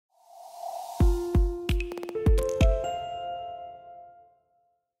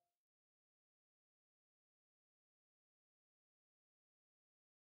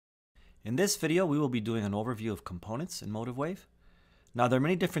In this video, we will be doing an overview of components in MotiveWave. Now, there are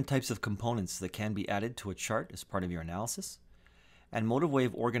many different types of components that can be added to a chart as part of your analysis. And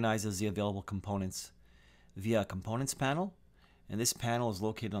MotiveWave organizes the available components via a components panel. And this panel is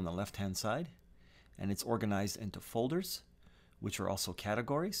located on the left-hand side. And it's organized into folders, which are also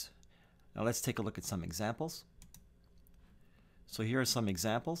categories. Now, let's take a look at some examples. So here are some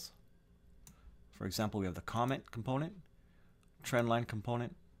examples. For example, we have the comment component, trendline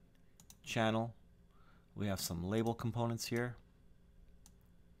component, channel. We have some label components here.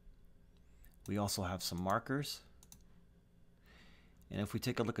 We also have some markers. And if we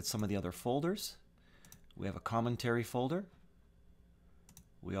take a look at some of the other folders, we have a commentary folder.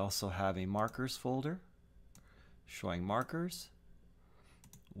 We also have a markers folder showing markers.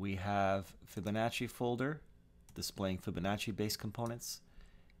 We have Fibonacci folder displaying Fibonacci-based components.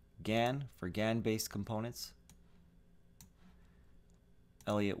 GAN for GAN-based components.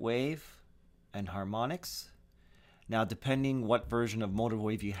 Elliott wave and harmonics. Now, depending what version of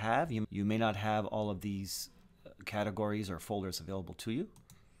MotiveWave you have, you may not have all of these categories or folders available to you.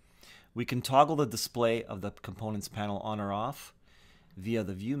 We can toggle the display of the components panel on or off via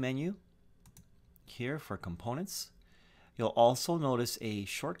the view menu here for components. You'll also notice a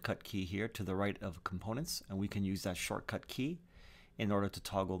shortcut key here to the right of components, and we can use that shortcut key in order to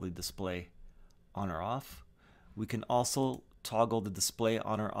toggle the display on or off. We can also toggle the display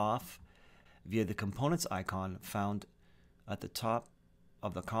on or off via the components icon found at the top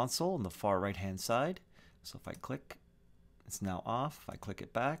of the console on the far right hand side. So if I click, it's now off. If I click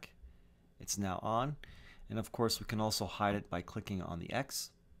it back, it's now on. And of course, we can also hide it by clicking on the X.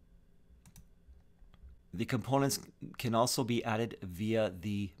 The components can also be added via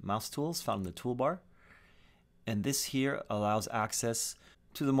the mouse tools found in the toolbar. And this here allows access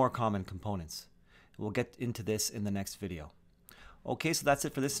to the more common components. We'll get into this in the next video. Okay, so that's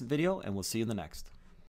it for this video, and we'll see you in the next.